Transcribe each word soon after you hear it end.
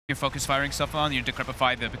your focus firing stuff on, your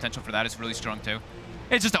Decrepify, the potential for that is really strong too.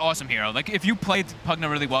 It's just an awesome hero. Like, if you played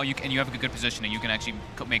Pugna really well and you have a good positioning, you can actually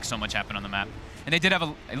make so much happen on the map. And they did have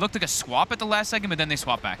it looked like a swap at the last second, but then they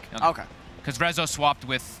swapped back. Okay. Because Rezo swapped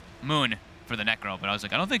with Moon for the Necro, but I was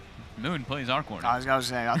like, I don't think Moon plays Arc Warden. I was going to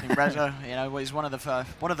say, I think Rezo, you know, is one of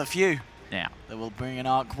the few. Yeah. That will bring an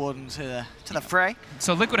Arc Warden to the fray.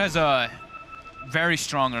 So Liquid has a very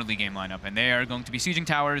strong early game lineup, and they are going to be sieging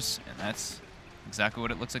towers, and that's exactly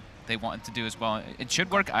what it looks like they want to do as well. It should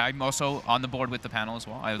work. I'm also on the board with the panel as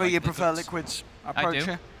well. But you prefer Liquid's approach? I do.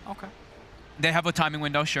 Here? Okay. They have a timing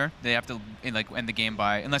window, sure. They have to end the game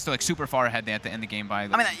by, unless they're like super far ahead, they have to end the game by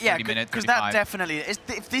like 30 minutes, because that definitely,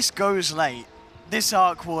 if this goes late, this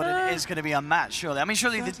Arc Warden is going to be unmatched, surely. I mean,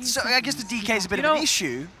 surely, I guess the DK is a bit of an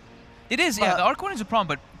issue. It is, yeah. The Arc Warden is a problem,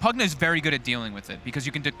 but Pugna is very good at dealing with it because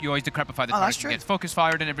you always Decrepify the target, gets focus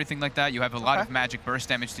fired and everything like that. You have a lot of magic burst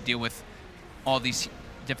damage to deal with all these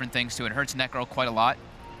different things too. It hurts Necro quite a lot.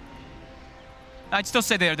 I'd still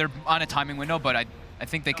say they're on a timing window, but I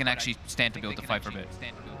think they can actually stand to be able to fight for a bit.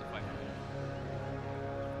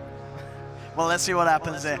 Well, let's see what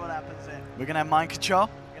happens there. We're going to have mind control.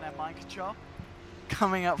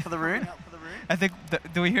 Coming up for the rune. I think,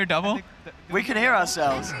 do we hear double? We can hear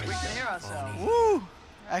ourselves. Woo!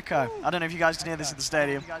 Echo. I don't know if you guys can hear this in the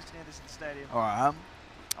stadium. All right.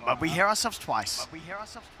 But we hear ourselves twice.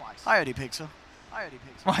 Hi, OD Pixel.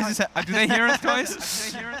 Why is this? Do they hear us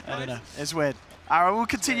twice? I don't know. It's weird. Alright, we'll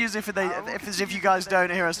continue as if you guys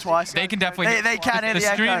don't hear us twice. They can definitely. They can hear the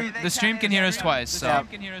echo. The stream can hear us twice. So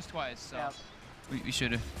we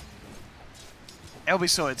should have. It'll be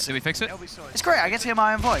sorted. Did we fix it? It's great. I get to hear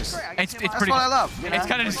my own voice. It's That's pretty. what I love. You know? It's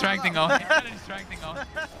kind of distracting though.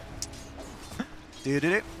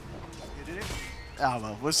 Do. Oh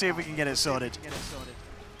well, we'll see if we can get it sorted.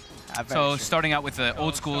 So starting out with the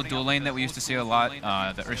old school dual lane that we used to see a lot,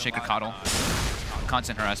 the Earthshaker Coddle,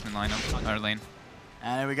 constant harassment lane.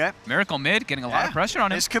 And here we go. Miracle mid, getting a lot of pressure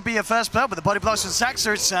on him. This could be a first blood with the body blocks from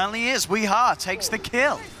Saxa. It certainly is. Weeha takes the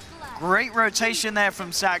kill. Great rotation there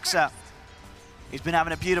from Saxa. He's been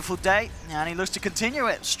having a beautiful day, and he looks to continue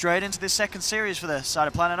it straight into this second series for the side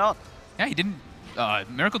of Planet Odd. Yeah, he didn't.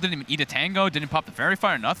 Miracle didn't even eat a tango, didn't pop the fairy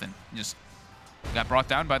fire, nothing. He just got brought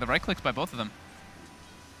down by the right clicks by both of them.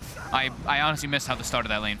 I honestly missed how the start of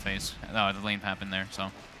that lane phase, the lane happened there. So.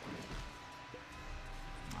 On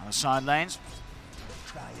the side lanes.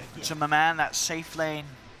 To my man, that safe lane,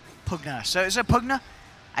 Pugna. So is it Pugna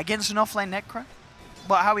against an off lane Necro?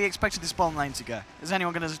 Well, how are we expecting this bottom lane to go? Is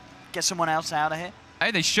anyone going to get someone else out of here?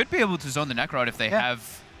 Hey, they should be able to zone the Necro out if they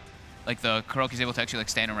have, like the Kuroki's able to actually like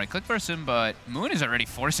stand and right click first him, but Moon is already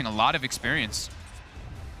forcing a lot of experience.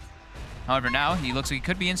 However, now he looks like he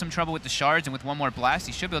could be in some trouble with the shards, and with one more blast,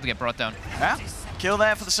 he should be able to get brought down. Yeah, kill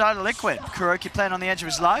there for the side of Liquid. Kuroki playing on the edge of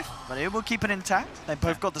his life, but he will keep it intact. They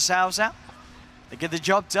both got the salves out. They get the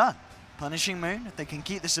job done. Punishing Moon, if they can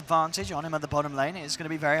keep this advantage on him at the bottom lane, it's going to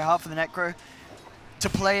be very hard for the Necro to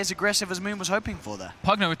play as aggressive as Moon was hoping for there.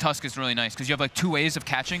 Pugna with Tusk is really nice because you have like two ways of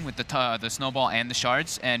catching with the snowball and the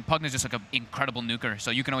shards, and Pugna's just like an incredible nuker,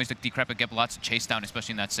 so you can always like Decrepit, get lots of chase down,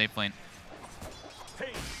 especially in that safe lane.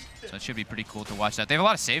 So it should be pretty cool to watch that. They have a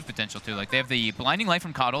lot of save potential too. Like they have the Blinding Light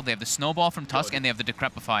from Coddle, they have the Snowball from Tusk, and they have the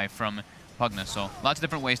Decrepify from Pugna. So lots of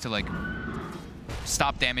different ways to like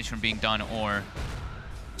stop damage from being done or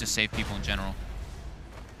just save people in general.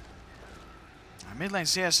 Mid lane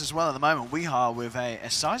CS as well at the moment. Weeha with a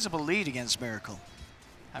sizable lead against Miracle.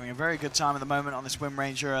 Having a very good time at the moment on this Wind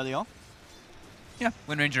Ranger early on. Yeah,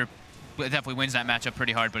 Wind Ranger definitely wins that matchup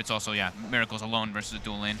pretty hard, but it's also, yeah, Miracle's alone versus a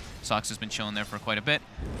dual lane. Sox has been chilling there for quite a bit.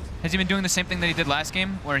 Has he been doing the same thing that he did last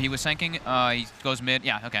game where he was sanking? He goes mid.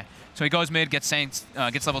 Yeah, okay. So he goes mid, gets sanked,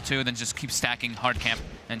 gets level 2, then just keeps stacking hard camp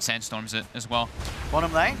and sandstorms it as well.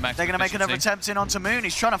 Bottom lane, they're going to make another attempt in onto Moon.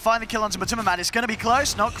 He's trying to find the kill onto Matumbaman. It's going to be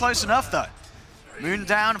close, not close enough though. Moon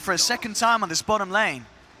down for a second time on this bottom lane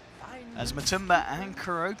as Matumba and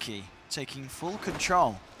Kuroki taking full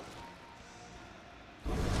control.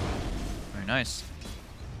 Very nice.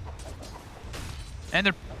 And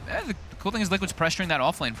the cool thing is Liquid's pressuring that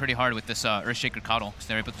offlane pretty hard with this Earthshaker Coddle, because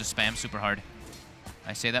they're able to just spam super hard.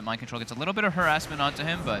 I say that Mind Control gets a little bit of harassment onto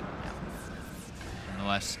him, but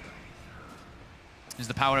nonetheless. Is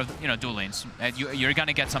the power of, dual lanes. You're going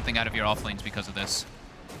to get something out of your offlanes because of this.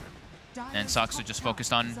 And Soxer just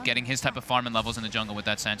focused on getting his type of farm and levels in the jungle with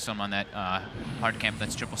that Sandstorm on that hard camp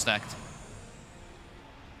that's triple stacked.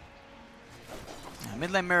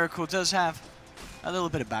 Mid lane Miracle does have a little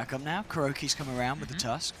bit of backup now. Kuroki's come around with the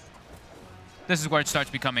Tusk. This is where it starts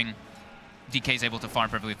becoming DK is able to farm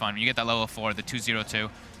perfectly fine. When you get that level 4, the 202,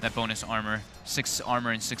 that bonus armor, 6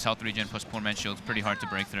 armor and 6 health regen plus poor man shield, it's pretty hard to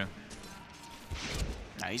break through.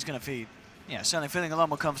 Nah, he's going to feed. Yeah, certainly feeling a lot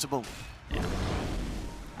more comfortable. Yeah.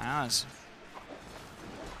 As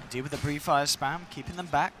deal with the pre-fire spam, keeping them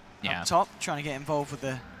back. Yeah. Up top, trying to get involved with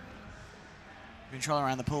the control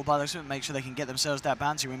around the pool by the looks of it, make sure they can get themselves that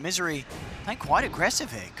bounty. With Misery playing quite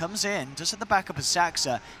aggressive here. Comes in, just at the back of his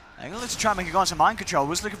Saxa. They're going to look to try and make it go on to mind control.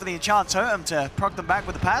 Was looking for the enchant totem to proc them back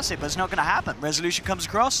with the passive, but it's not going to happen. Resolution comes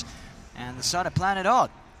across, and the side of Planet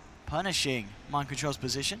Odd punishing mind control's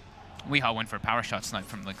position. Weehaw went for a power shot snipe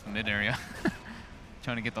from like the mid area,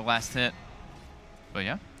 trying to get the last hit. But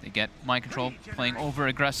yeah, they get mind control, playing over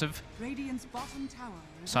aggressive.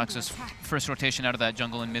 Saxa's first rotation out of that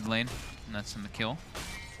jungle in mid lane, and that's in the kill.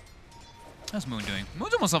 How's Moon doing?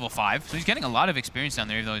 Moon's almost level 5, so he's getting a lot of experience down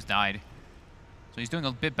there, even though he's died. So he's doing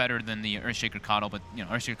a bit better than the Earthshaker Coddle, but you know,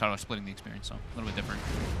 Earthshaker Coddle is splitting the experience, so a little bit different.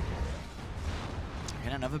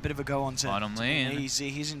 Again, another bit of a go on to bottom lane. Easy,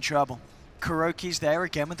 he's in trouble. Kuroki's there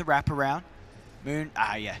again with the wraparound. Moon,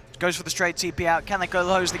 yeah, goes for the straight TP out. Can they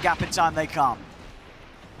close the gap in time? They can't.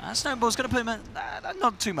 Snowball's going to put him in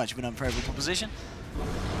not too much of an unfavorable position.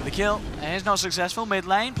 The kill is not successful. Mid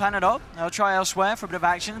lane, Planet Odd. They'll try elsewhere for a bit of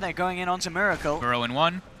action. They're going in onto Miracle. Burrow in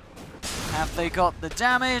 1. Have they got the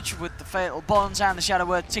damage with the Fatal Bonds and the Shadow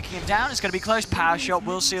Word ticking him down? It's going to be close. Power Shot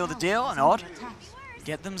will seal the deal. And Odd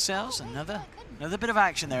get themselves another bit of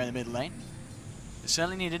action there in the mid lane. They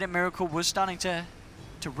certainly needed it. Miracle was starting to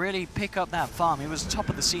really pick up that farm. He was top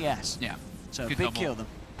of the CS. Yeah. So good big double, kill them.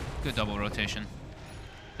 Good double rotation.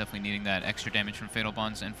 Definitely needing that extra damage from Fatal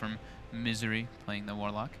Bonds and from Misery playing the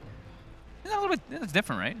Warlock. It's a little bit, it's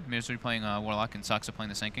different, right? Misery playing Warlock and Saxa playing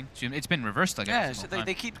the Sinking. It's been reversed, I guess. Yeah, so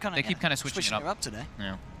they keep kind of switching it up today.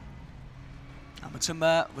 Yeah.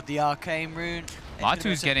 Matumba with the Arcane Rune.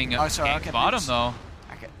 Latu's getting ganked bottom though.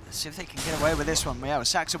 Okay, let's see if they can get away with this one. Yeah, with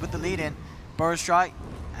Saxa with the lead in. Burrow Strike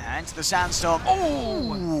into the Sandstorm.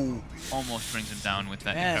 Oh! Almost brings him down with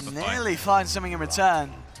that Intrepid Fire. Nearly finds something in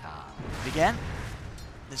return. Again,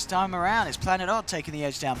 this time around, it's Planet Odd taking the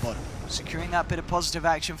edge down bottom. Securing that bit of positive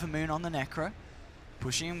action for Moon on the Necro.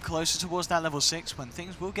 Pushing him closer towards that level 6 when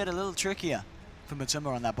things will get a little trickier for Matumba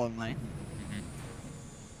on that bottom lane.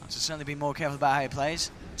 So certainly be more careful about how he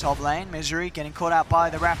plays. Top lane, Misery getting caught out by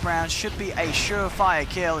the wraparound. Should be a surefire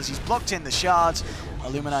kill as he's blocked in the shards.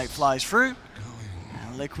 Illuminate flies through.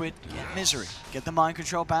 And Liquid get Misery. Get the mind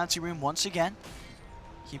control bounty rune once again.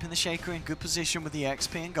 Keeping the Shaker in good position with the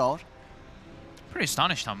XP and gold. Pretty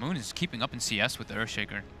astonished how Moon is keeping up in CS with the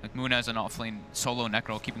Earthshaker. Like Moon has an offlane solo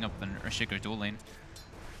Necro keeping up with an Earthshaker dual lane.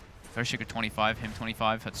 Earthshaker 25, him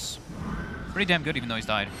 25. That's pretty damn good even though he's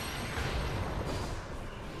died.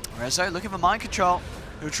 Rezo looking for mind control.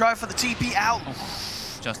 He'll try for the TP out.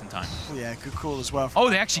 Oh, just in time. Oh, yeah, good call as well. Oh,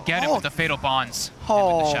 they actually get it with the Fatal Bonds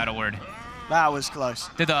and with the Shadow Word. That was close.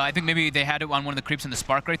 I think maybe they had it on one of the creeps and the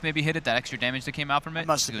Spark Wraith maybe hit it, that extra damage that came out from it. It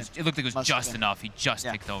must have been. It looked like it was just enough. He just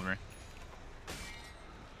ticked over.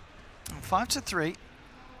 5-3.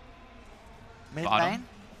 Mid Bottom. lane.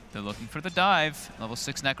 They're looking for the dive. Level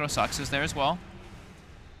 6 Necro Sox is there as well.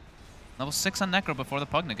 Level 6 on Necro before the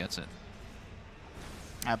Pugna gets it.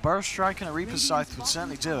 Burrow Strike and a Reaper's Scythe would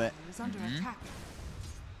certainly do it.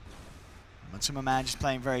 Matumba Man just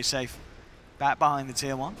playing very safe. Back behind the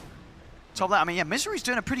tier 1. Top lane, I mean, yeah, Misery's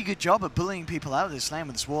doing a pretty good job of bullying people out of this lane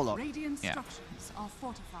with this Warlock. Yeah.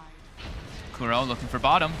 Kuro looking for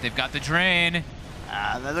bottom. They've got the drain.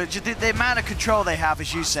 The amount of control they have,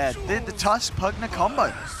 as you said. The Tusk Pugna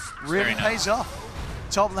combo really pays off.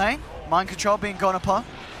 Top lane, mind control being gone upon.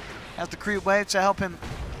 Has the creep wave to help him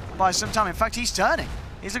buy some time. In fact, he's turning.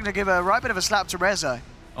 He's looking to give a right bit of a slap to Rezo.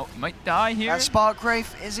 Oh, he might die here. That Spark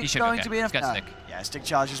Wraith, is it going to be enough? He's got stick. Yeah, stick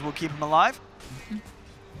charges will keep him alive.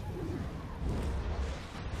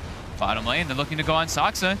 Bottom lane, they're looking to go on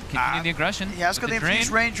Saxa, continuing the aggression. He has got the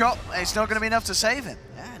infused raindrop. It's not going to be enough to save him.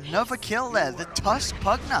 Yeah, another kill there. The Tusk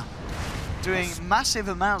Pugna doing massive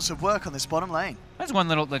amounts of work on this bottom lane. That's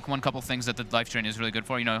one couple things that the life drain is really good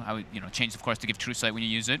for. You know how change of course to give True Sight when you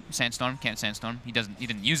use it. Sandstorm can't Sandstorm. He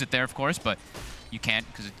didn't use it there of course, but you can't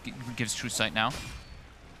because it gives True Sight now.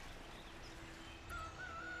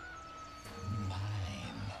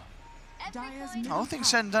 All things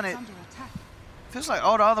said and done, it feels like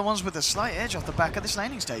Odd are the ones with a slight edge off the back of this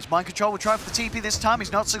laning stage. Mind control will try for the TP this time.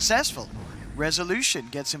 He's not successful. Resolution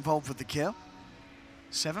gets involved with the kill.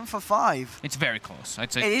 7 for 5. It's very close.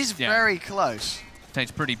 I'd say it is very close. I'd say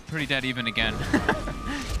it's pretty dead even again.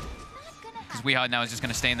 Because Weehaw now is just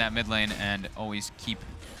going to stay in that mid lane and always keep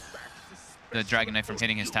the Dragon Knight from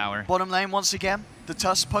hitting his tower. Bottom lane once again. The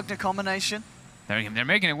Tusk Pugna combination. They're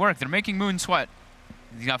making it work. They're making Moon sweat.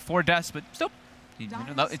 He's got 4 deaths, but still,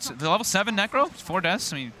 it's the level 7 Necro. It's 4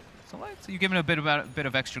 deaths. I mean, it's a lot. So you're giving a bit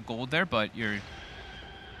of extra gold there, but you're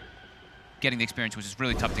getting the experience, which is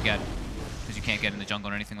really tough to get because you can't get in the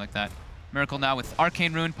jungle or anything like that. Miracle now with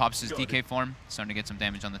Arcane Rune pops his DK form, starting to get some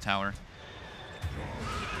damage on the tower.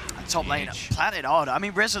 Top lane, Planet Odd. I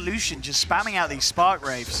mean, Resolution just spamming out these Spark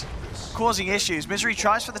Wraiths, causing issues. Misery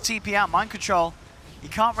tries for the TP out, Mind Control. He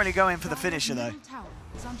can't really go in for the finisher though,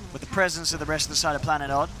 with the presence of the rest of the side of Planet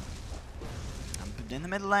Odd. And in the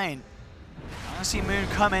middle lane, I see Moon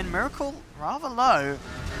come in. Miracle rather low.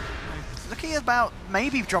 Looking at about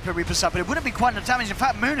maybe drop a Reaper Sub, but it wouldn't be quite enough damage. In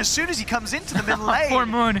fact, Moon, as soon as he comes into the middle lane, poor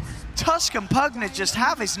Moon. Tusk and Pugna just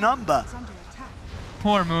have his number.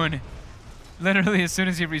 Poor Moon. Literally, as soon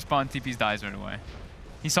as he respawned, TP's dies right away.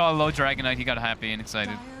 He saw a low Dragonite, he got happy and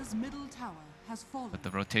excited. But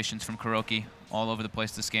the rotations from Kuroki all over the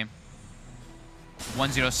place this game.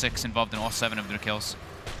 106 involved in all 7 of their kills.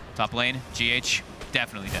 Top lane, GH,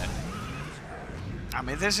 definitely dead. I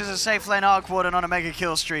mean, this is a safe lane Arc Warden on a mega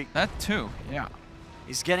kill streak. That too, yeah.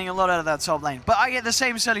 He's getting a lot out of that top lane. But I get the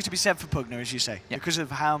same certainly to be said for Pugna, as you say, yeah, because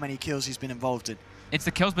of how many kills he's been involved in. It's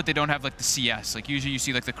the kills, but they don't have like the CS. Like usually you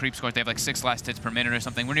see like the creep scores, they have like 6 last hits per minute or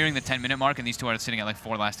something. We're nearing the 10-minute mark, and these two are sitting at like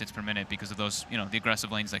 4 last hits per minute because of those, you know, the aggressive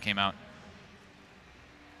lanes that came out.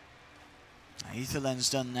 Ether Lens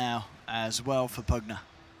done now as well for Pugna.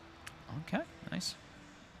 Okay, nice.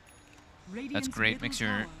 That's great. Makes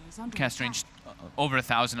your cast range over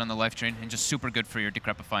 1,000 on the life drain, and just super good for your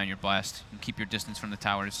Decrepify and your Blast. You keep your distance from the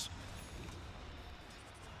towers.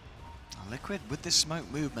 Liquid, with this smoke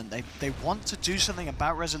movement, they want to do something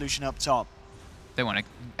about Resolution up top. They want to,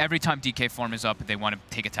 every time DK form is up, they want to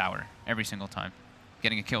take a tower. Every single time.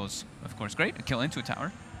 Getting a kill is, of course, great. A kill into a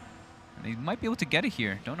tower. And they might be able to get it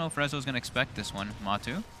here. Don't know if Rezo's going to expect this one.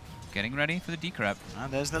 Matu getting ready for the Decrep.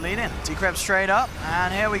 And there's the lead in. Decrep straight up,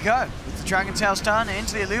 and here we go. With the Dragon Tail stun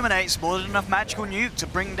into the Illuminates, more than enough magical nuke to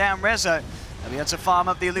bring down Rezo. They'll be able to farm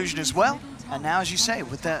up the illusion as well. And now, as you say,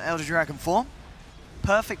 with that Elder Dragon form,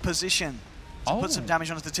 perfect position to put some damage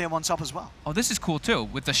onto the tier 1 top as well. Oh, this is cool too.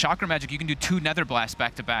 With the Chakra magic, you can do 2 Nether Blasts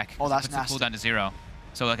back to back. Oh, that's nasty. nasty. Cooldown to 0.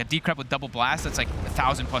 So like a Decrep with double blast, that's like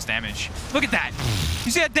 1,000 plus damage. Look at that!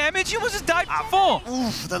 You see that damage? He almost just died full!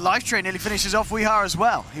 Oof, the life train nearly finishes off Weehar as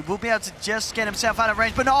well. He will be able to just get himself out of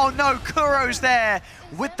range, but oh no, Kuro's there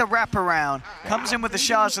with the wraparound. Comes in with the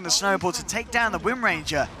shards and the snowball to take down the Wind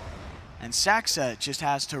Ranger. And Saxa just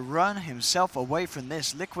has to run himself away from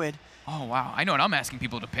this. Liquid. Oh wow, I know what I'm asking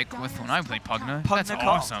people to pick with when I play Pugna. That's Pugna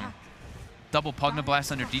awesome. Double Pugna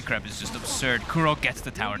Blast under Decrep is just absurd. Kuro gets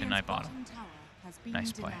the tower to night bottom.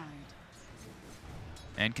 Nice play.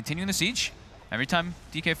 And continuing the siege. Every time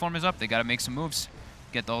DK form is up, they got to make some moves.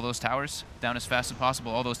 Get all those towers down as fast as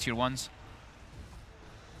possible, all those tier 1s.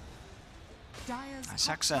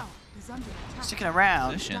 Saxa sticking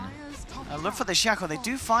around. Look for the shackle. They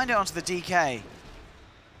do find it onto the DK.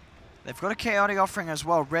 They've got a chaotic offering as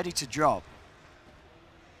well, ready to drop.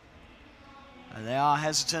 They are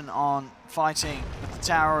hesitant on fighting with the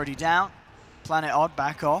tower already down. Planet Odd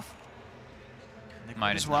back off.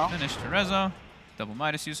 Midas as well. Finished for Rezo. Double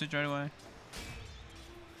Midas usage right away.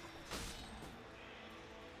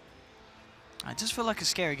 I just feel like a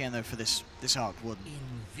scary game though for this Arc Warden.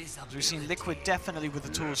 We've seen Liquid definitely with the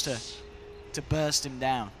tools to burst him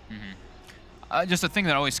down. Just the thing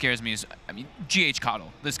that always scares me is, I mean, GH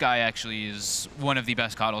Coddle. This guy actually is one of the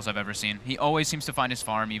best Coddles I've ever seen. He always seems to find his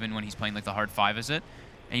farm even when he's playing like the hard 5 is it.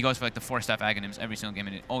 And he goes for like the 4-staff Aghanims every single game,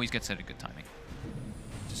 and it always gets at a good timing.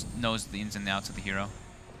 Just knows the ins and outs of the hero.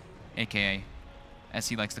 AKA, as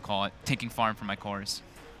he likes to call it, taking farm from my cores.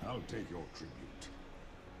 I'll take your tribute.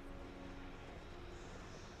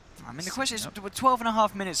 I mean, the question is, we're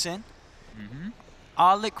 12.5 minutes in.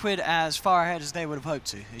 Are Liquid as far ahead as they would have hoped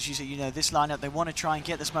to? As you say, you know, this lineup, they want to try and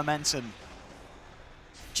get this momentum.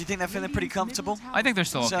 Do you think they're feeling pretty comfortable? I think they're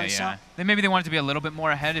still okay, yeah. Maybe they want it to be a little bit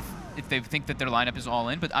more ahead if they think that their lineup is all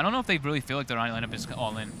in, but I don't know if they really feel like their lineup is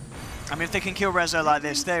all in. I mean, if they can kill Rezo like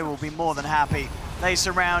this, they will be more than happy. They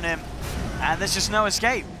surround him, and there's just no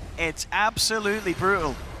escape. It's absolutely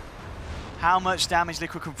brutal how much damage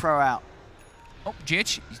Liquid can throw out. Oh, GH,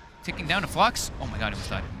 he's ticking down to Flux. Oh my god, he almost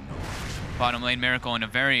died. Bottom lane Miracle in a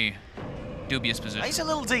very dubious position. He's a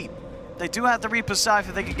little deep. They do have the Reaper Scythe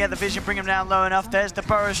if they can get the vision, bring him down low enough. There's the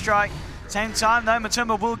Burrow Strike. Same time, though,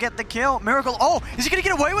 Matumba will get the kill. Miracle, oh, is he going to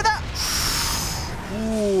get away with that?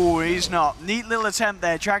 Ooh, he's not. Neat little attempt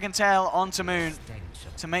there. Dragon Tail onto Moon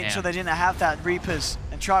to make sure they didn't have that Reapers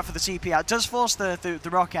and try for the TP out. Does force the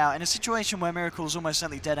rock out in a situation where Miracle's almost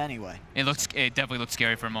certainly dead anyway. It definitely looked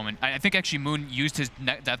scary for a moment. I think actually Moon used his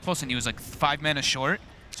Death Pulse and he was like 5 mana short.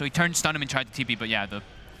 So he turned, stunned him, and tried to TP. But yeah, the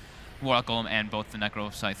Warlock Golem and both the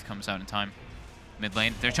Necro Scythe comes out in time. Mid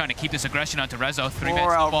lane, they're trying to keep this aggression onto Rezo. 3-man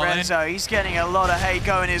snowball in. Rezo, he's getting a lot of hate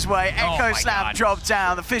going his way. Echo Slam dropped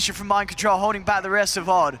down. The Fisher from Mind Control holding back the rest of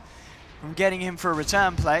Odd from getting him for a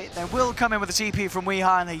return play. They will come in with a TP from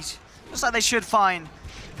Weeha, and looks like they should find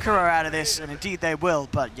Kuro out of this, and indeed they will.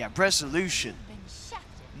 But yeah, Resolution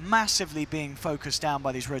massively being focused down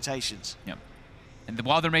by these rotations. Yep. And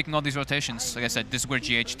while they're making all these rotations, like I said, this is where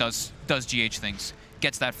GH does GH things.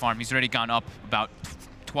 Gets that farm. He's already gone up about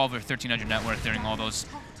 12 or 1300 net worth during all those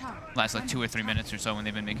last like 2 or 3 minutes or so when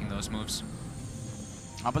they've been making those moves.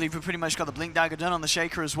 I believe we pretty much got the Blink Dagger done on the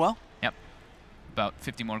Shaker as well. Yep. About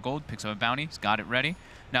 50 more gold, picks up a bounty, he's got it ready.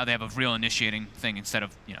 Now they have a real initiating thing instead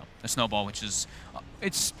of, you know, a snowball, which is,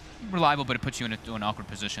 it's reliable, but it puts you into an awkward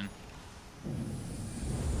position.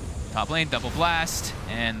 Top lane, double blast,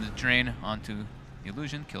 and the drain onto the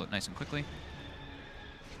illusion, kill it nice and quickly.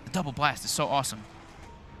 The double blast is so awesome.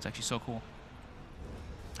 It's actually so cool.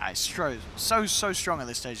 It's so strong at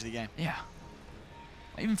this stage of the game. Yeah.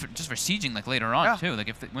 Even just for sieging like later on too.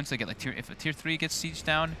 Like once they get like if a tier 3 gets sieged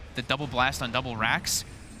down, the double blast on double racks,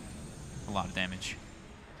 a lot of damage.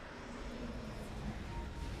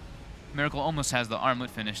 Miracle almost has the armlet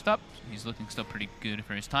finished up. He's looking still pretty good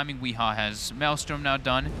for his timing. Weeha has Maelstrom now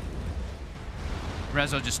done.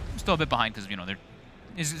 Rezo just still a bit behind because, you know,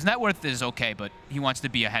 his net worth is okay, but he wants to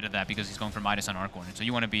be ahead of that because he's going for Midas on Arc Warden. So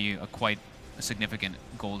you want to be quite a significant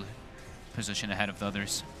gold position ahead of the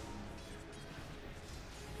others.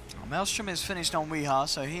 Well, Maelstrom is finished on Weeha,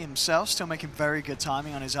 so he himself still making very good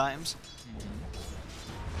timing on his items.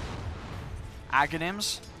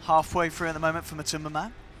 Aghanims halfway through at the moment for Matumba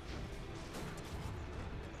Man.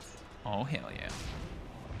 Oh hell yeah!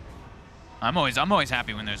 I'm always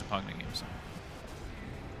happy when there's a Pugna game. So.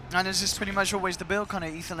 And is this pretty much always the build, kind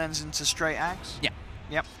of Ether Lens into straight axe? Yeah.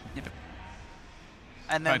 Yep.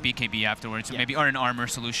 And then probably BKB afterwards, maybe, or an armor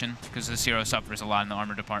solution, because the Zero suffers a lot in the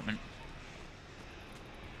armor department.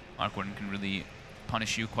 Arc Warden can really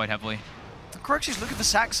punish you quite heavily. Corrections, look at the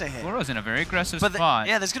Saxa here. Loro's in a very aggressive spot.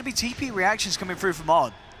 Yeah, there's going to be TP reactions coming through from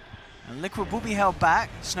Odd. And Liquid will be held back.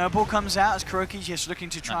 Snowball comes out as Kuroki's just looking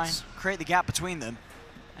to try and create the gap between them.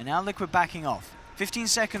 And now Liquid backing off. 15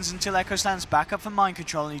 seconds until Echo stands back up for Mind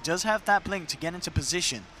Control, and he does have that blink to get into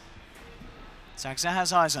position. Saxa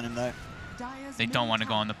has eyes on him though. They don't want to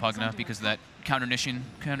go on the Pugna because of that counter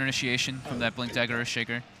initiation from that Blink Dagger or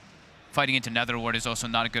Shaker. Fighting into Nether Ward is also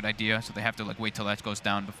not a good idea, so they have to like wait till that goes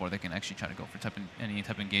down before they can actually try to go for any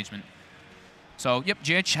type of engagement. So, yep,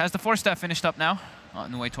 GH has the 4-step finished up now.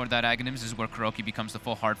 On the way toward that Aghanims. This is where Kuroki becomes the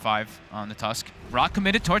full hard 5 on the Tusk. Rock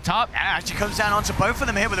committed toward top. Actually comes down onto both of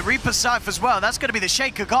them here with a Reaper Scythe as well. That's going to be the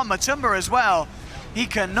Shaker got Matumba as well. He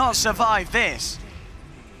cannot survive this.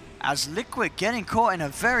 As Liquid getting caught in a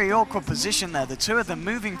very awkward position there. The two of them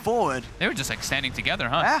moving forward. They were just like standing together,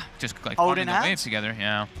 huh? Yeah. Just like holding the wave together.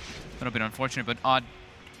 Yeah. A little bit unfortunate, but Odd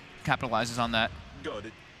capitalizes on that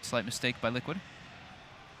slight mistake by Liquid.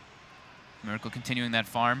 Miracle continuing that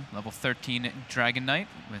farm. Level 13 Dragon Knight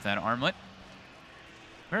with that armlet.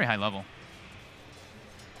 Very high level.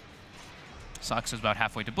 Sox is about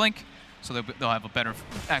halfway to Blink, so they'll have a better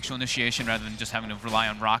actual initiation rather than just having to rely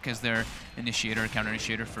on Rock as their initiator, counter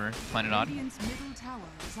initiator for Planet Odd. Middle tower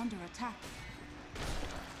is under attack.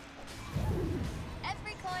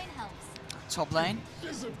 Every coin helps. Top lane.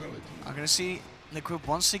 I'm going to see Liquid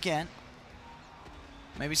once again.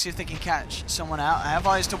 Maybe see if they can catch someone out. I have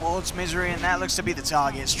eyes towards Misery, and that looks to be the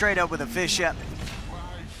target. Straight up with a Fisher.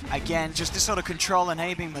 Again, just this sort of control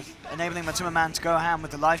enabling Matumba Man to go ham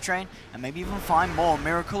with the life drain, and maybe even find more.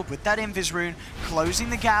 Miracle with that Invis rune, closing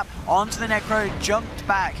the gap onto the Necro, jumped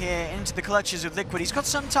back here into the clutches of Liquid. He's got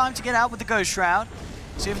some time to get out with the Ghost Shroud.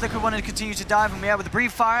 See if Liquid wanted to continue to dive, and we have with the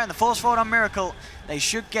Breathe Fire and the Force Forward on Miracle. They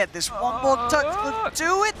should get this one more touch.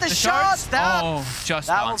 Do it! The shot! That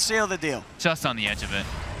will seal the deal. Just on the edge of it.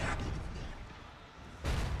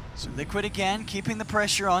 So Liquid again, keeping the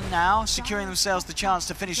pressure on now, securing themselves the chance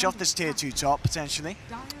to finish off this tier 2 top, potentially.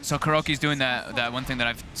 So Kuroki's doing that one thing that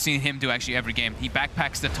I've seen him do actually every game. He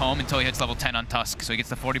backpacks the Tome until he hits level 10 on Tusk, so he gets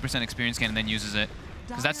the 40% experience gain and then uses it.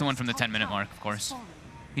 Because that's the one from the 10-minute mark, of course.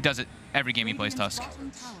 He does it every game he plays Tusk.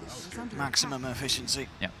 Maximum efficiency.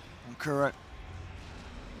 Yeah. On Kuro.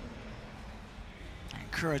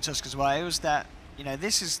 And Kuro Tusk as well. It was that, you know,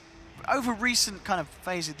 this is over recent kind of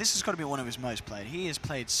phases, this has got to be one of his most played. He has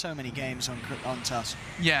played so many games on Tusk.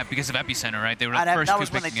 Yeah, because of Epicenter, right? They were the first that two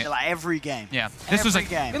was when they picking did it. like every game. Yeah, this was like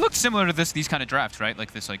game. it looked similar to these kind of drafts, right?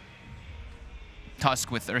 Like this like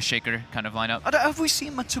Tusk with Earthshaker kind of lineup. Have we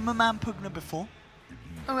seen Matuma Man Pugna before?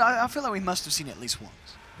 I mean, I feel like we must have seen it at least once.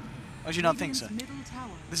 Or do you not think so?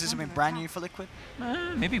 This is something brand new for Liquid?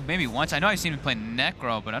 Maybe once. I know I've seen him play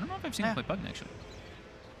Necro, but I don't know if I've seen him play Pugna actually.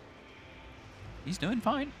 He's doing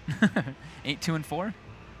fine. 8-2-4,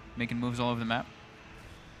 making moves all over the map.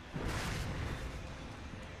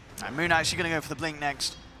 Right, Moon actually going to go for the blink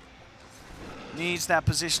next. Needs that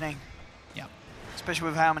positioning. Yeah. Especially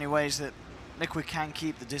with how many ways that Liquid can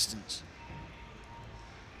keep the distance.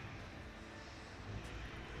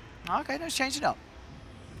 Okay, let's change it up.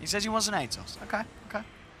 He says he wants an ATOS. Okay, okay.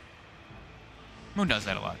 Moon does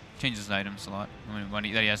that a lot. Changes his items a lot. When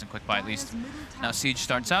he has in quick buy at least. Now Siege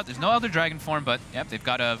starts out. There's no other dragon form, but yep, they've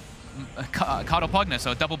got a Coddle Pugna,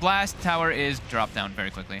 so double blast. Tower is dropped down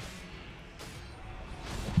very quickly.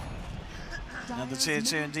 Another tier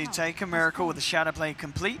 2 indeed taken. Miracle with the Shadow Blade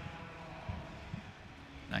complete.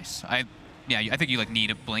 Nice. I think you like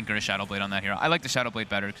need a blink or a Shadow Blade on that hero. I like the Shadow Blade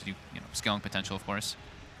better because you know scaling potential, of course,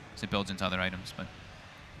 as it builds into other items. But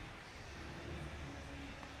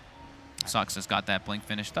Sox has got that blink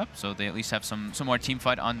finished up, so they at least have some more team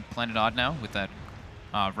fight on Planet Odd now with that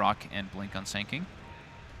rock and blink on Sanking.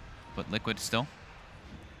 But Liquid still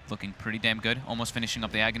looking pretty damn good, almost finishing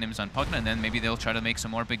up the Aghanims on Pugna, and then maybe they'll try to make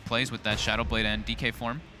some more big plays with that Shadow Blade and DK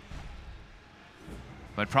form.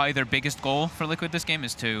 But probably their biggest goal for Liquid this game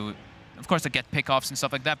is to, of course, to get pickoffs and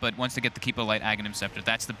stuff like that, but once they get the Keep a Light Aghanim Scepter,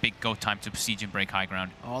 that's the big go time to siege and break high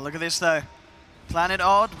ground. Oh, look at this though. Planet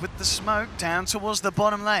Odd with the smoke down towards the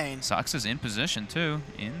bottom lane. Sox is in position too,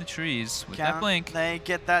 in the trees with that blink. They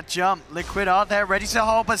get that jump. Liquid are there ready to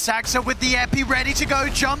hold, but Saxa with the Epi ready to go,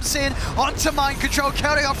 jumps in onto Mind Control.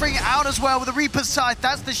 Kelly offering out as well with the Reaper's Scythe.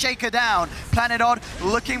 That's the Shaker down. Planet Odd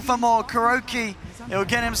looking for more. Kuroki, he'll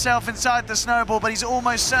get himself inside the snowball, but he's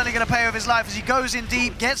almost certainly going to pay with his life as he goes in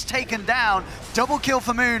deep, gets taken down. Double kill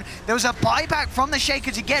for Moon. There was a buyback from the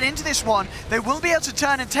Shaker to get into this one. They will be able to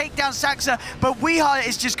turn and take down Saxa, but Weeha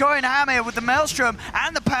is just going hammer with the Maelstrom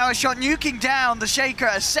and the power shot, nuking down the Shaker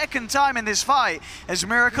a second time in this fight, as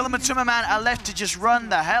Miracle and Matuma Man are left to just run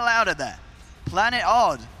the hell out of there. Planet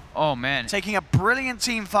Odd. Oh, man. Taking a brilliant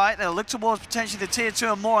team fight. They'll look towards potentially the tier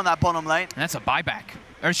 2 and more on that bottom lane. And that's a buyback.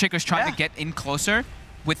 Earthshaker's trying to get in closer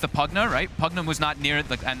with the Pugna, right? Pugna was not near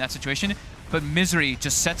like, in that situation, but Misery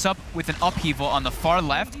just sets up with an upheaval on the far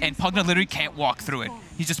left, and Pugna literally can't walk through it.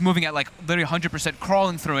 He's just moving at like literally 100%,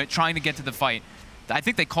 crawling through it, trying to get to the fight. I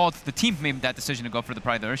think the team made that decision to go for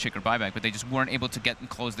probably the Earthshaker buyback, but they just weren't able to get and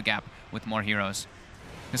close the gap with more heroes.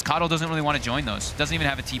 Because Coddle doesn't really want to join those. Doesn't even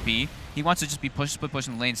have a TP. He wants to just be split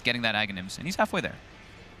pushing the lanes, getting that Aghanims, and he's halfway there.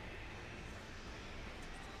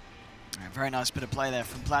 Very nice bit of play there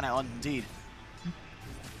from Planet Odd indeed.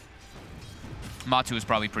 Matu is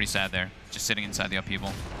probably pretty sad there, just sitting inside the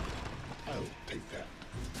upheaval. I'll take that.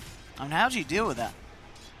 I mean, how do you deal with that?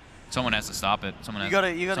 Someone has to stop it. Someone you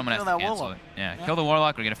gotta kill that cancel Warlock. it. Yeah, kill the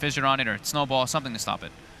Warlock or get a Fissure on it or Snowball, something to stop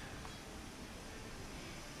it.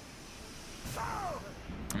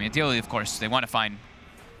 I mean, ideally, of course, they want to find...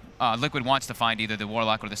 Liquid wants to find either the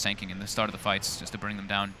Warlock or the Sanking in the start of the fights just to bring them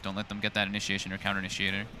down. Don't let them get that initiation or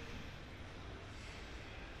counter-initiator.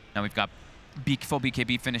 Now we've got full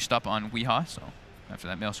BKB finished up on Weeha, so after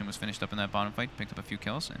that Maelstrom was finished up in that bottom fight, picked up a few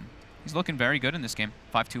kills, and he's looking very good in this game.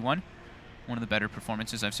 5-2-1. One of the better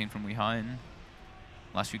performances I've seen from Weeha in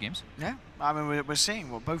the last few games. Yeah, I mean, we're seeing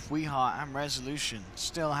both Weeha and Resolution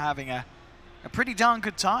still having a pretty darn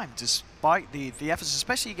good time, despite the efforts,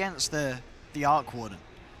 especially against the Arc Warden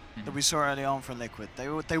that we saw early on from Liquid.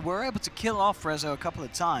 They were able to kill off Rezo a couple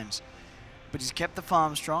of times, but he's kept the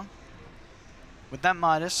farm strong. With that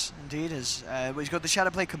Midas, indeed, he's got the Shadow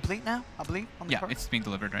Blade complete now, I believe. On the it's being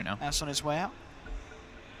delivered right now. That's on its way out.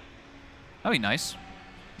 That'd be nice.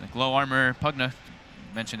 Like low armor Pugna,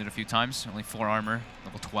 mentioned it a few times. Only 4 armor,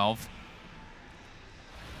 level 12.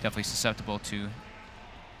 Definitely susceptible to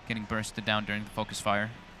getting bursted down during the focus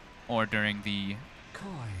fire or during the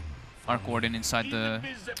Arc Warden inside the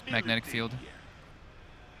magnetic field.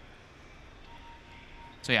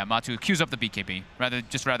 So yeah, Matu queues up the BKB,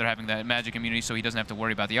 rather having that magic immunity so he doesn't have to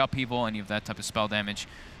worry about the upheaval, any of that type of spell damage.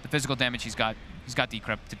 The physical damage he's got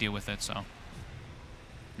Decrep to deal with it, so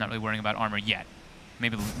not really worrying about armor yet.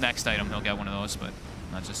 Maybe the next item he'll get one of those, but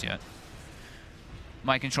not just yet.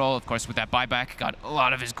 Mind Control, of course, with that buyback, got a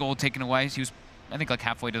lot of his gold taken away. He was, I think, like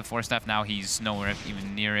halfway to the 4-staff. Now he's nowhere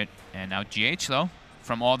even near it. And now GH, though,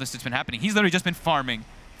 from all this that's been happening, he's literally just been farming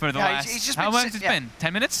for the last... He's just how long has it been?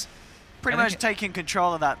 10 minutes? pretty much taking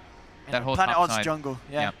control of that whole Planet top Odds side. jungle.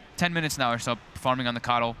 Yeah. 10 minutes now or so farming on the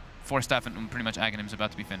Coddle. 4 staff and pretty much Aghanim's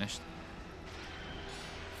about to be finished.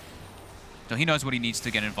 So he knows what he needs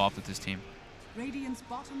to get involved with his team. Radiant's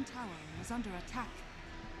bottom tower is under attack.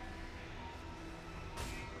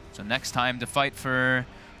 So next time the fight for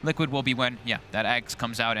Liquid will be when, that Ags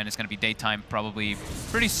comes out, and it's going to be daytime, probably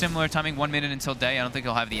pretty similar timing, 1 minute until day. I don't think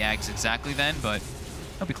he'll have the Ags exactly then, but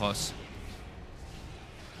he'll be close.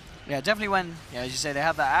 Yeah, definitely when, as you say, they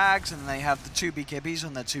have the Ags and they have the 2 BKBs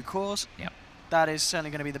on their 2 cores. Yep. That is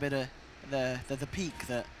certainly going to be the bit of the peak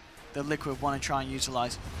that the Liquid want to try and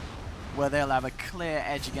utilize, where they'll have a clear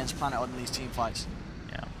edge against Planet Odd in these team fights.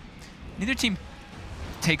 Yeah. Neither team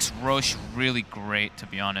takes Roche really great, to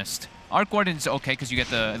be honest. Arc Warden's okay because you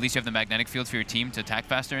get at least you have the magnetic field for your team to attack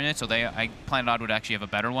faster in it, so Planet Odd would actually have a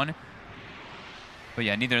better one. But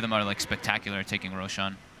yeah, neither of them are like spectacular at taking Roche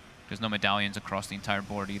on. There's no medallions across the entire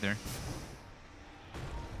board either.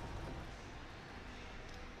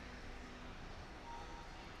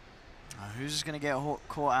 Who's going to get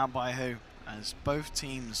caught out by who? As both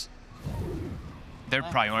teams... They're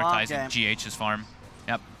prioritizing GH's farm.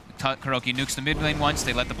 Yep. Kuroki nukes the mid lane once,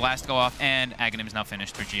 they let the blast go off, and Aghanim is now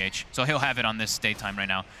finished for GH. So he'll have it on this daytime right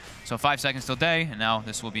now. So 5 seconds till day, and now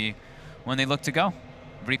this will be when they look to go.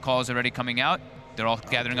 Recall is already coming out. They're all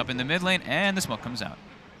gathering up in the mid lane, and the smoke comes out.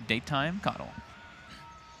 Daytime Coddle.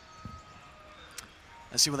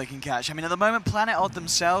 Let's see what they can catch. I mean, at the moment, Planet Odd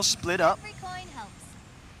themselves split up.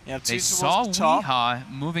 They saw Weehaw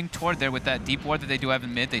moving toward there with that deep ward that they do have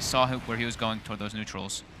in mid. They saw where he was going toward those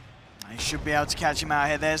neutrals. He should be able to catch him out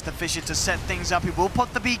here. There's the Fissure to set things up. He will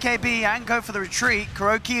put the BKB and go for the retreat.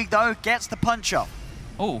 Kuroki, though, gets the punch off.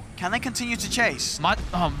 Oh. Can they continue to chase? Mind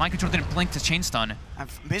Control didn't blink to chain stun. And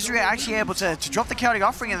Misery actually able to drop the chaotic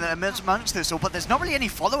offering in the amongst this all, but there's not really any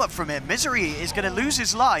follow-up from it. Misery is going to lose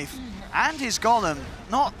his life and his golem.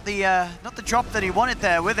 Not the drop that he wanted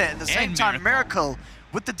there with it. At the same time, Miracle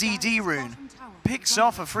with the DD rune picks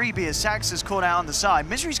off a freebie as Sax is caught out on the side.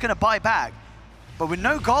 Misery's going to buy back, but with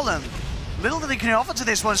no golem, little that he can offer to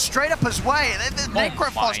this one. Straight up his way. The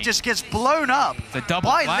Necrophos just gets blown up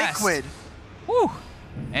by Liquid. Woo!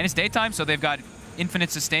 And it's daytime, so they've got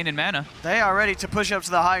infinite sustain and mana. They are ready to push up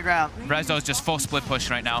to the high ground. Rezo's just full split push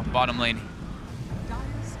right now, bottom lane.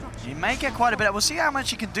 He may get quite a bit. We'll see how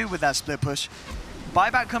much he can do with that split push.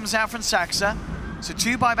 Buyback comes out from Saxa. So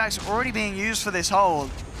 2 buybacks already being used for this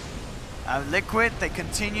hold. Liquid, they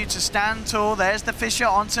continue to stand tall. There's the Fissure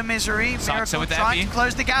onto Misery. Miracle trying to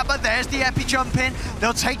close the gap, but there's the Epi jump in.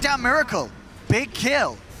 They'll take down Miracle. Big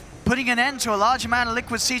kill, putting an end to a large amount of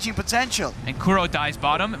Liquid sieging potential. And Kuro dies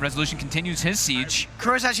bottom. Resolution continues his siege.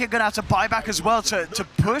 Kuro's actually going to have to buy back as well to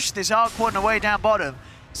push this Arc Warden away down bottom.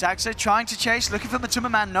 Saxa trying to chase, looking for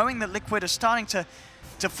Matuma Man, knowing that Liquid are starting to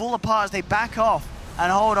fall apart as they back off. And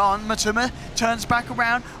hold on, Matuma turns back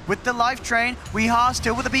around with the life drain. Weehaw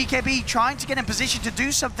still with the BKB, trying to get in position to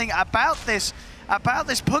do something about this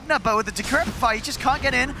Pugna, but with the Decrepify, he just can't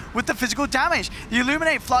get in with the physical damage. The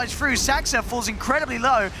Illuminate flies through, Saxa falls incredibly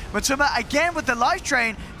low. Matuma again with the life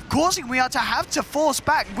drain, causing Weehaw to have to force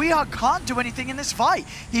back. Weehaw can't do anything in this fight.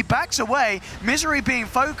 He backs away, Misery being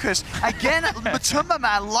focused. Again, Matuma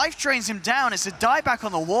Man life drains him down. It's a dieback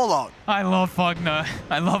on the Warlock. I love Pugna.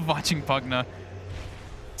 I love watching Pugna.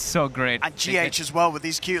 So great. And GH as well with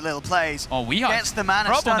these cute little plays. Oh, we gets the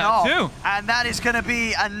mana stun off, and that is going to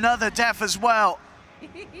be another death as well.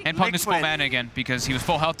 And Pugna's full mana again because he was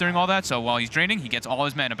full health during all that. So while he's draining, he gets all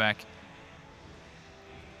his mana back.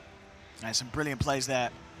 Nice, some brilliant plays there.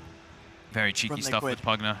 Very cheeky stuff with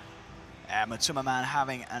Pugna. Yeah, Matuma Man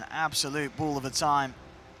having an absolute ball of a time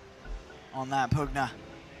on that Pugna.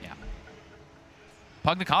 Yeah.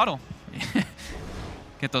 Pugna Coddle.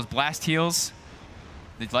 Get those blast heals.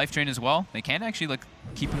 The life drain as well. They can't actually like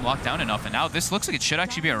keep him locked down enough. And now this looks like it should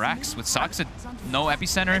actually be a Rax with Saxa, no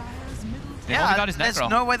epicenter. They only got his there's Necro.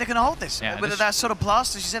 no way they can hold this. Yeah, Whether that sort of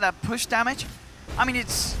blast, as you said, that push damage. I mean,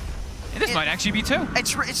 this might actually be 2.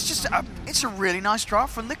 It's just it's a really nice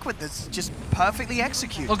draft from Liquid that's just perfectly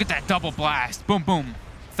executed. Look at that double blast. Boom, boom.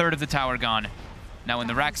 Third of the tower gone. Now when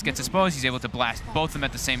the Rax gets exposed, he's able to blast both of them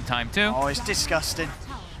at the same time too. Oh, it's disgusting.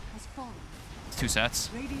 2 sets.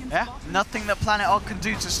 Yeah, nothing that Planet Odd can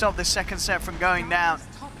do to stop this second set from going down.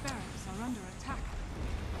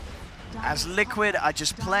 As Liquid are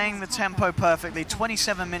just playing the tempo perfectly,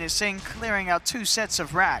 27 minutes in, clearing out 2 sets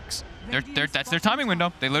of racks. That's their timing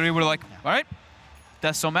window. They literally were like, all right,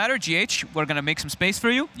 does so matter, GH, we're going to make some space for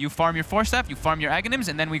you. You farm your 4-staff, you farm your Aghanims,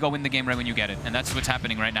 and then we go win the game right when you get it. And that's what's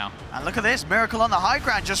happening right now. And look at this, Miracle on the high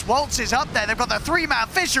ground just waltzes up there. They've got the 3-man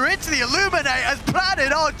Fissure into the Illuminate as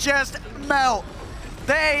Planet Odd just melt.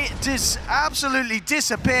 They just absolutely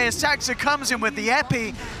disappear. Saxa comes in with the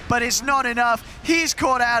epi, but it's not enough. He's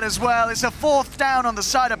caught out as well. It's a 4th down on the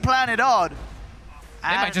side of Planet Odd.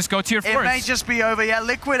 They might just go tier 4s. It may just be over. Yeah,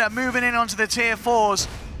 Liquid are moving in onto the tier 4s.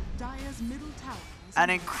 An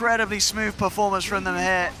incredibly smooth performance from them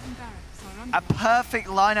here. A perfect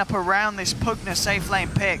lineup around this Pugna safe lane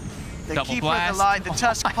pick. The Double Keeper blast. of the Light, the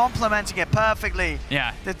Tusk complementing it perfectly.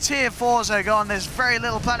 Yeah. The tier 4s are gone. There's very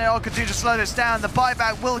little Planet Odd could do to slow this down. The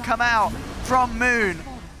buyback will come out from Moon.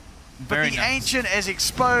 But the Ancient is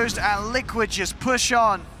exposed and Liquid just push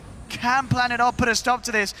on. Can Planet Odd put a stop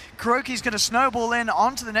to this? KuroKy's going to snowball in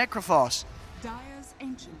onto the Necrophos.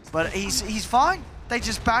 But he's fine. They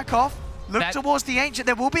just back off. Look towards the Ancient.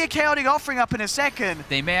 There will be a chaotic offering up in a second.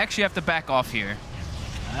 They may actually have to back off here.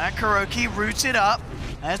 KuroKy roots it up.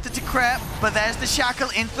 There's the Decrep, but there's the Shackle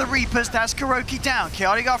into the Reapers. That's KuroKy down.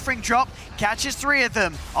 Chaotic offering drop, catches 3 of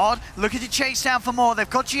them. Odd, looking to chase down for more. They've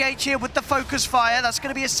got GH here with the focus fire. That's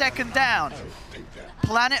going to be a 2nd down.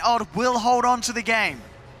 Planet Odd will hold on to the game.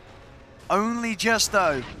 Only just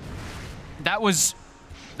though. That was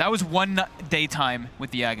one daytime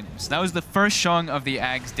with the Aghanim's. That was the first showing of the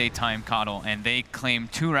Ags daytime coddle, and they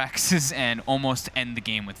claimed 2 Raxes and almost end the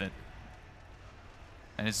game with it.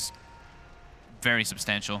 That is very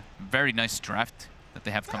substantial. Very nice draft that they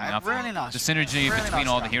have coming up. Really nice. The synergy between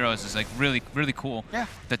all the heroes is like really, really cool. Yeah.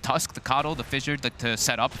 The Tusk, the Coddle, the Fissure, like to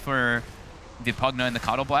set up for the Pugna and the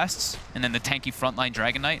Coddle Blasts, and then the tanky frontline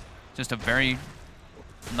Dragon Knight. Just a very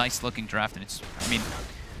nice looking draft, and it's, I mean,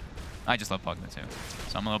 I just love Pugna too,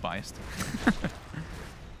 so I'm a little biased.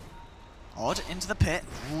 Odd into the pit.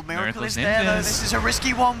 Ooh, Miracle is Miracle's there though. ninjas. This is a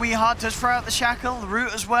risky one. Weehard does throw out the Shackle, the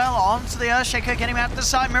root as well, onto the Earthshaker, getting him out to the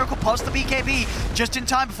side. Miracle pops the BKB just in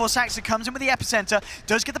time before Saxa comes in with the Epicenter.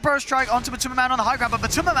 Does get the Burrow Strike onto Matuma Man on the high ground, but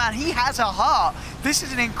Matuma Man, he has a heart. This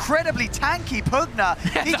is an incredibly tanky Pugna.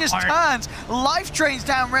 He just turns, life drains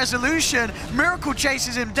down Resolution. Miracle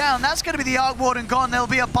chases him down. That's going to be the Arc Warden gone. There'll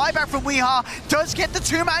be a buyback from Weehar. Does get the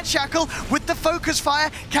 2-man Shackle with the focus fire.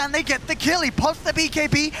 Can they get the kill? He pops the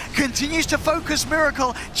BKB, continues to focus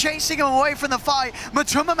Miracle, chasing him away from the fight.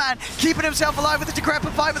 Matuma Man keeping himself alive with the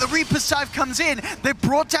decrepit fight, but the Reaper's Scythe comes in. They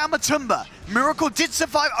brought down Matumba. Miracle did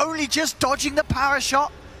survive, only just dodging the power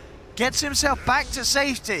shot. Gets himself back to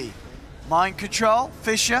safety. Mind control,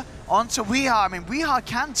 Fissure onto Weehar. I mean, Weehar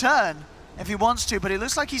can turn if he wants to, but it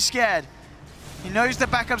looks like he's scared. He knows the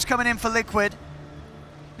backup's coming in for Liquid.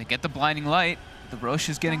 They get the blinding light. The Roche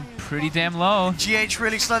is getting pretty damn low. GH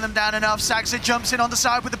really slowed them down enough. Saxa jumps in on the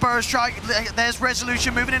side with the Burrow Strike. There's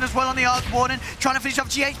Resolution moving in as well on the Arc Warden, trying to finish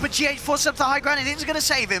off GH, but GH forces up the high ground and it's going to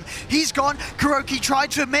save him. He's gone. KuroKy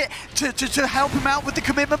tried to admit to help him out with the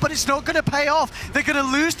commitment, but it's not going to pay off. They're going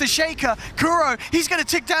to lose the Shaker. Kuro, he's going to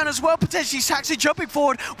tick down as well, potentially. Saxa jumping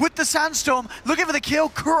forward with the Sandstorm, looking for the kill.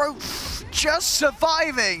 Kuro just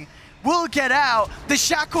surviving. Will get out. The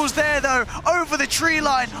Shackle's there though, over the tree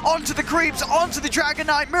line, onto the creeps, onto the Dragon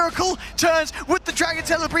Knight. Miracle turns with the Dragon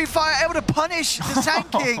Telebree Fire, able to punish the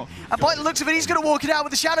Sand King. And by the looks of it, he's going to walk it out with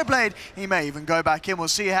the Shadow Blade. He may even go back in. We'll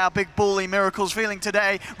see how big bully Miracle's feeling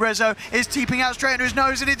today. Rezo is teeping out straight under his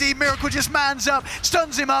nose, and indeed Miracle just mans up,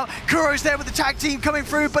 stuns him up. Kuro's there with the tag team coming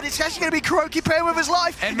through, but it's actually going to be KuroKy paying with his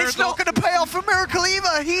life. And it's not going to pay off for Miracle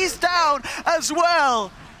either. He's down as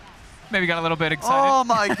well. Maybe got a little bit excited. Oh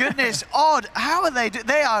my goodness, Odd, how are they?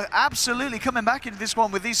 They are absolutely coming back into this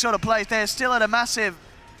one with these sort of plays. They're still at a massive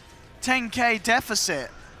 10K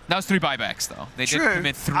deficit. That was 3 buybacks though. They did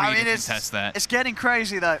commit 3 to contest that. It's getting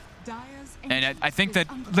crazy though. And I think that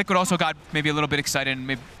Liquid also got maybe a little bit excited and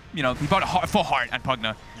maybe, you know, he bought a full heart at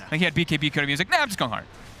Pugna. Yeah. Like he had BKB could have, he was like, nah, I'm just going hard.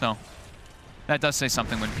 So that does say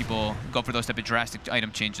something when people go for those type of drastic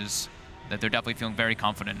item changes, that they're definitely feeling very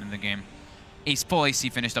confident in the game. Full AC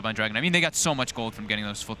finished up on Dragon. I mean, they got so much gold from getting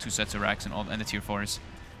those full 2 sets of racks and the tier 4s.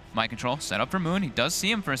 Mind control set up for Moon. He does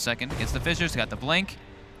see him for a second. Gets the Fissures, got the blink.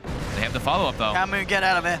 They have the follow-up though. Can Moon get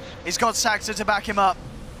out of it? He's got Saxa to back him up.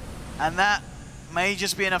 And that may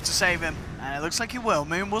just be enough to save him. And it looks like he will.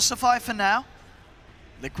 Moon will survive for now.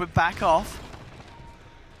 Liquid back off.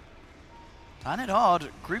 Planet Odd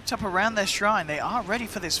grouped up around their shrine. They are ready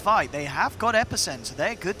for this fight. They have got Epicenter.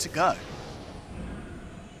 They're good to go.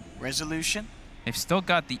 Resolution. They've still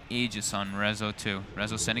got the Aegis on Rezo too.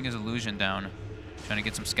 Rezo sending his illusion down. Trying to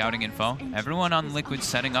get some scouting info. Everyone on Liquid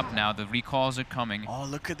setting up now. The recalls are coming. Oh,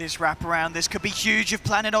 look at this wraparound. This could be huge if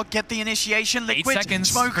Planet Odd get the initiation. Liquid, 8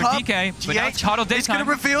 seconds smoke for up. DK, but now it's Coddle It's going to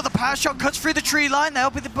reveal the power shot, cuts through the tree line.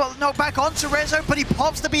 They'll be the knock back onto Rezo, but he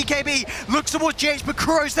pops the BKB. Looks towards GH, but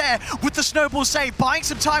Kuro's there with the snowball save, buying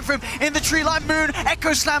some time for him in the tree line. Moon,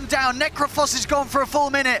 Echo Slam down. Necrophos is gone for a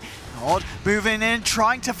full minute. Odd moving in,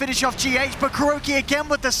 trying to finish off GH, but Kuroki again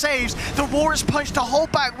with the saves. The Walrus punch to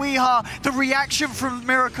hold back Weeha. The reaction from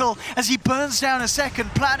Miracle as he burns down a second.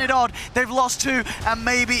 Planet Odd, they've lost 2 and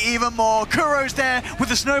maybe even more. Kuro's there with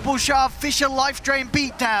the snowball shaft. Fisher life drain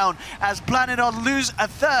beatdown as Planet Odd lose a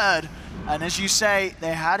 3rd. And as you say,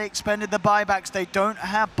 they had expended the buybacks. They don't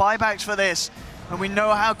have buybacks for this. And we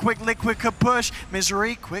know how quick Liquid could push.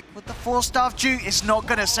 Misery, quick with the 4-staff juke. It's not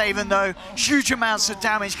going to save him, though. Huge amounts of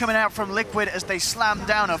damage coming out from Liquid as they slam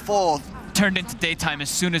down a 4th. Turned into daytime as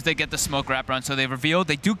soon as they get the smoke wraparound, so they revealed.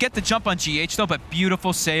 They do get the jump on GH, though, but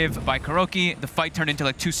beautiful save by Kuroki. The fight turned into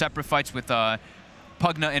like 2 separate fights with Pugna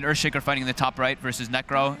and Earthshaker fighting in the top right versus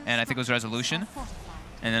Necro, and I think it was Resolution.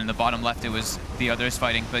 And then in the bottom left, it was the others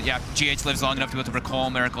fighting. But yeah, GH lives long enough to be able to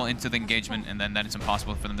recall Miracle into the engagement, and then it's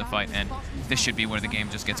impossible for them to fight. And this should be where the game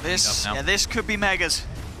just gets cleaned up now. Yeah, this could be Megas.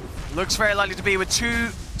 Looks very likely to be with 2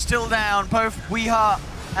 still down. Both Weeha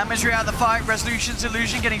and Misery out of the fight. Resolution's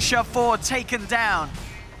Illusion getting shoved forward, taken down.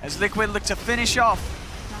 As Liquid look to finish off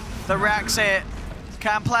the racks here.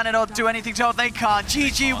 Can Planet Odd do anything to hold? They can't.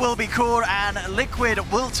 GG will be called, and Liquid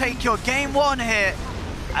will take your game 1 here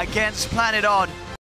against Planet Odd.